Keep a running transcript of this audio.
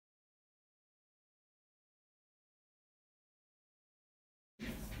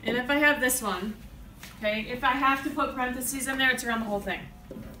And if I have this one, okay, if I have to put parentheses in there, it's around the whole thing.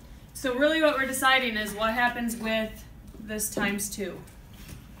 So really what we're deciding is what happens with this times 2,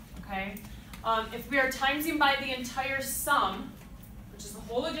 okay? If we are timesing by the entire sum, which is the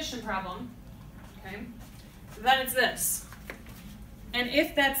whole addition problem, okay, then it's this. And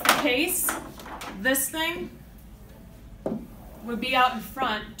if that's the case, this thing would be out in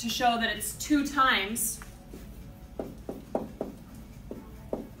front to show that it's 2 times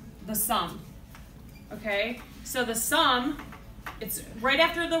the sum, okay? So the sum, it's right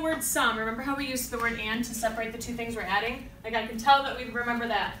after the word sum. Remember how we used the word and to separate the 2 things we're adding? Like I can tell that we remember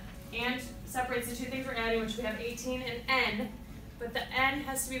that. And separates the 2 things we're adding, which we have 18 and n, but the n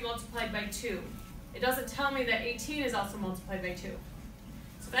has to be multiplied by 2. It doesn't tell me that 18 is also multiplied by 2.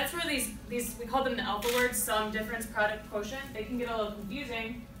 So that's where these we call them the alpha words, sum, difference, product, quotient. They can get a little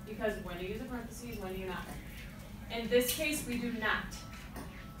confusing because when do you use a parentheses, when do you not? In this case, we do not,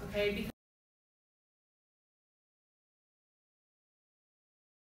 okay? Because